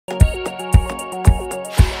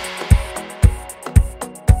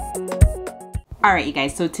All right, you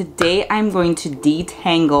guys, so today I'm going to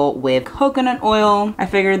detangle with coconut oil. I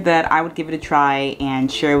figured that I would give it a try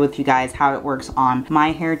and share with you guys how it works on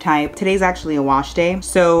my hair type. Today's actually a wash day,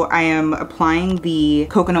 so I am applying the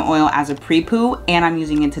coconut oil as a pre-poo and I'm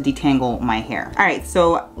using it to detangle my hair. All right,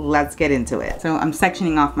 so let's get into it. So I'm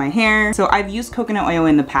sectioning off my hair. So I've used coconut oil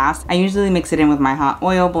in the past. I usually mix it in with my hot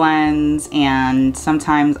oil blends, and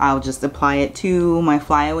sometimes I'll just apply it to my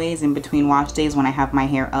flyaways in between wash days when I have my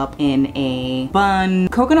hair up in a bun.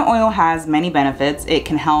 Coconut oil has many benefits. It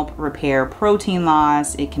can help repair protein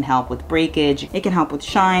loss, it can help with breakage, it can help with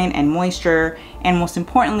shine and moisture, and most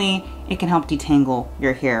importantly, it can help detangle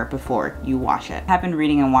your hair before you wash it. I've been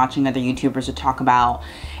reading and watching other YouTubers to talk about,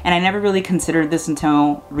 and I never really considered this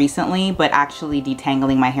until recently, but actually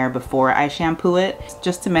detangling my hair before I shampoo it,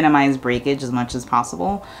 just to minimize breakage as much as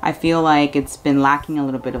possible. I feel like it's been lacking a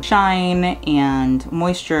little bit of shine and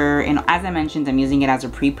moisture, and as I mentioned, I'm using it as a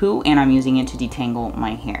pre-poo and I'm using it to detangle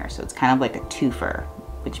my hair. So it's kind of like a twofer,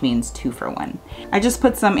 which means 2 for 1. I just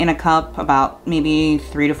put some in a cup, about maybe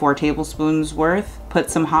 3 to 4 tablespoons worth,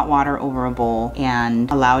 put some hot water over a bowl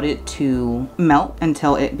and allowed it to melt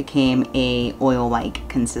until it became a oil-like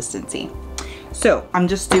consistency. So I'm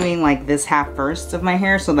just doing like this half first of my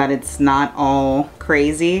hair so that it's not all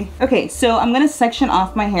crazy. Okay, so I'm gonna section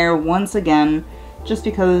off my hair once again, just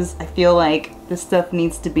because I feel like this stuff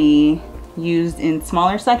needs to be used in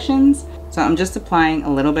smaller sections. So I'm just applying a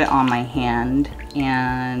little bit on my hand,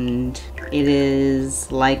 and it is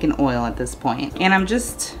like an oil at this point. And I'm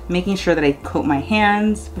just making sure that I coat my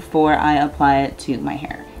hands before I apply it to my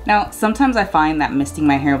hair. Now, sometimes I find that misting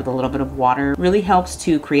my hair with a little bit of water really helps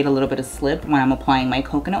to create a little bit of slip when I'm applying my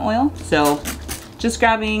coconut oil. So just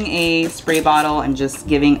grabbing a spray bottle and just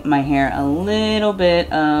giving my hair a little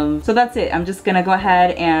bit of, so that's it. I'm just gonna go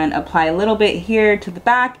ahead and apply a little bit here to the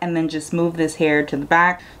back and then just move this hair to the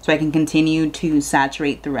back so I can continue to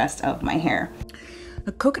saturate the rest of my hair.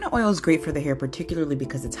 The coconut oil is great for the hair, particularly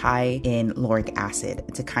because it's high in lauric acid.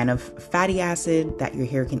 It's a kind of fatty acid that your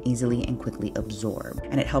hair can easily and quickly absorb.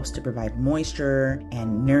 And it helps to provide moisture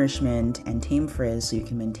and nourishment and tame frizz so you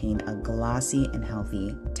can maintain a glossy and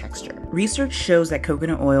healthy texture. Research shows that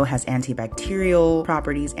coconut oil has antibacterial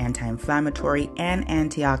properties, anti-inflammatory, and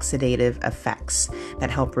antioxidative effects that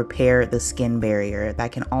help repair the skin barrier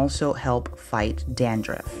that can also help fight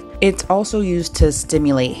dandruff. It's also used to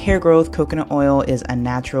stimulate hair growth. Coconut oil is a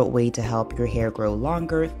natural way to help your hair grow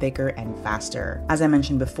longer, thicker, and faster. As I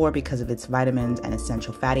mentioned before, because of its vitamins and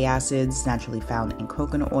essential fatty acids naturally found in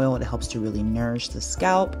coconut oil, it helps to really nourish the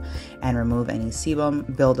scalp and remove any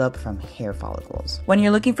sebum buildup from hair follicles. When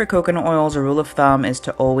you're looking for coconut oils, a rule of thumb is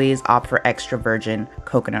to always opt for extra virgin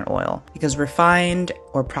coconut oil, because refined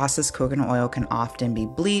or processed coconut oil can often be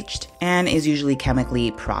bleached and is usually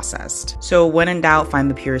chemically processed. So when in doubt, find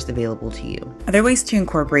the purest available to you. Other ways to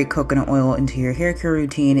incorporate coconut oil into your hair care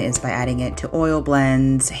routine is by adding it to oil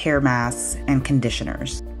blends, hair masks, and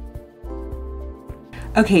conditioners.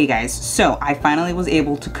 Okay, you guys, so I finally was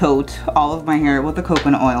able to coat all of my hair with the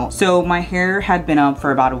coconut oil. So my hair had been up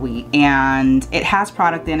for about a week and it has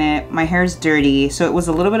product in it. My hair is dirty, so it was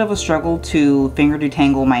a little bit of a struggle to finger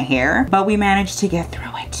detangle my hair, but we managed to get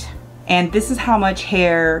through it. And this is how much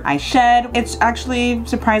hair I shed. It's actually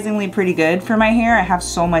surprisingly pretty good for my hair. I have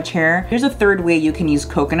so much hair. Here's a third way you can use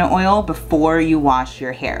coconut oil before you wash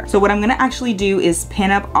your hair. So what I'm gonna actually do is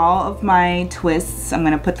pin up all of my twists. I'm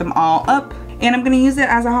gonna put them all up and I'm gonna use it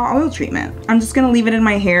as a hot oil treatment. I'm just gonna leave it in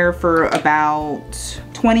my hair for about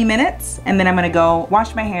 20 minutes and then I'm gonna go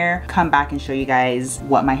wash my hair, come back and show you guys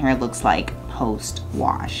what my hair looks like post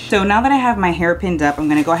wash. So now that I have my hair pinned up, I'm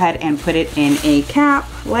gonna go ahead and put it in a cap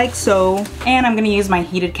like so, and I'm gonna use my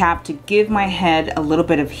heated cap to give my head a little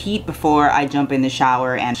bit of heat before I jump in the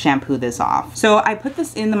shower and shampoo this off. So I put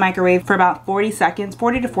this in the microwave for about 40 seconds,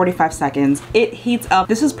 40 to 45 seconds. It heats up.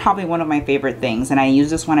 This is probably one of my favorite things, and I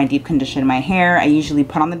use this when I deep condition my hair. I usually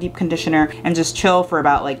put on the deep conditioner and just chill for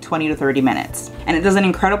about like 20 to 30 minutes. And it does an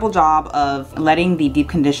incredible job of letting the deep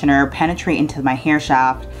conditioner penetrate into my hair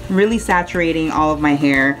shaft, really saturating all of my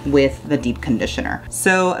hair with the deep conditioner.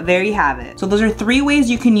 So there you have it. So those are 3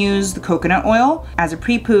 ways you can use the coconut oil: as a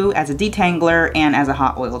pre-poo, as a detangler, and as a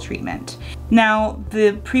hot oil treatment. Now,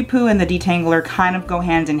 the pre-poo and the detangler kind of go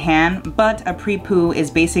hand in hand, but a pre-poo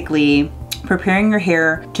is basically preparing your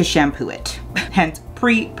hair to shampoo it, hence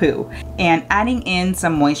pre-poo, and adding in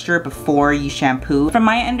some moisture before you shampoo. From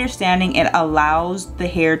my understanding, it allows the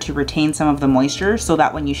hair to retain some of the moisture so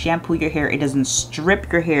that when you shampoo your hair, it doesn't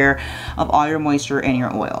strip your hair of all your moisture and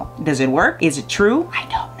your oil. Does it work? Is it true? I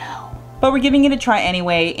don't know. But we're giving it a try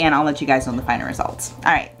anyway, and I'll let you guys know the final results.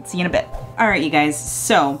 All right, see you in a bit. All right, you guys,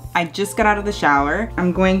 so I just got out of the shower.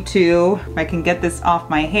 I'm going to, if I can get this off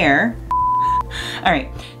my hair. All right,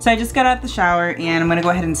 so I just got out of the shower and I'm gonna go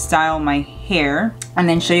ahead and style my hair and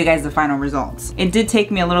then show you guys the final results. It did take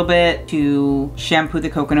me a little bit to shampoo the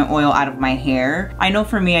coconut oil out of my hair. I know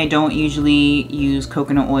for me, I don't usually use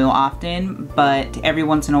coconut oil often, but every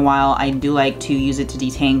once in a while, I do like to use it to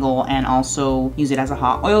detangle and also use it as a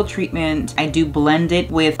hot oil treatment. I do blend it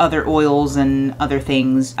with other oils and other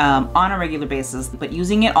things on a regular basis, but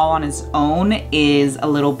using it all on its own is a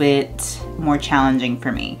little bit more challenging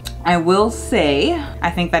for me. I will say,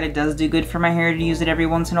 I think that it does do good for my hair to use it every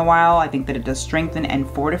once in a while. I think that it does strengthen and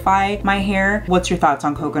fortify my hair. What's your thoughts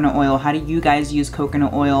on coconut oil? How do you guys use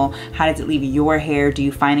coconut oil? How does it leave your hair? Do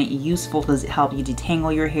you find it useful? Does it help you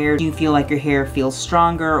detangle your hair? Do you feel like your hair feels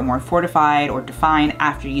stronger or more fortified or defined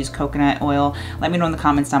after you use coconut oil? Let me know in the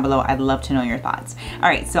comments down below. I'd love to know your thoughts. All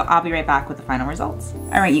right, so I'll be right back with the final results.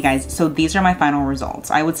 All right, you guys, so these are my final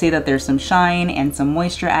results. I would say that there's some shine and some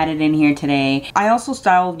moisture added in here today. I also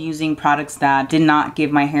styled using products that did not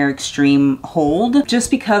give my hair extreme hold,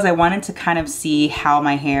 just because I wanted to kind of see how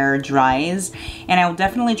my hair dries, and I will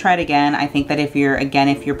definitely try it again. I think that if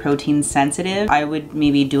you're protein sensitive, I would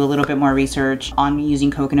maybe do a little bit more research on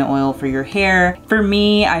using coconut oil for your hair. For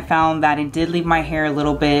me, I found that it did leave my hair a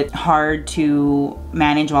little bit hard to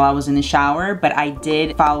manage while I was in the shower, but I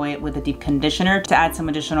did follow it with a deep conditioner to add some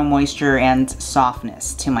additional moisture and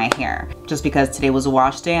softness to my hair, just because today was a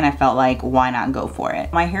wash day and I felt like, why not go for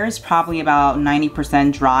it? My hair is probably about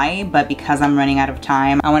 90% dry, but because I'm running out of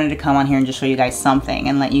time, I wanted to come on here and just show you guys something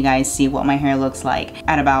and let you guys see what my hair looks like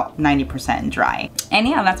at about 90% dry. And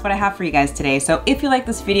yeah, that's what I have for you guys today. So if you like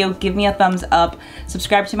this video, give me a thumbs up,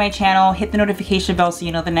 subscribe to my channel, hit the notification bell so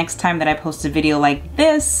you know the next time that I post a video like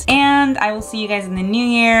this, and I will see you guys in the new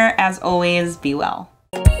year. As always, be well.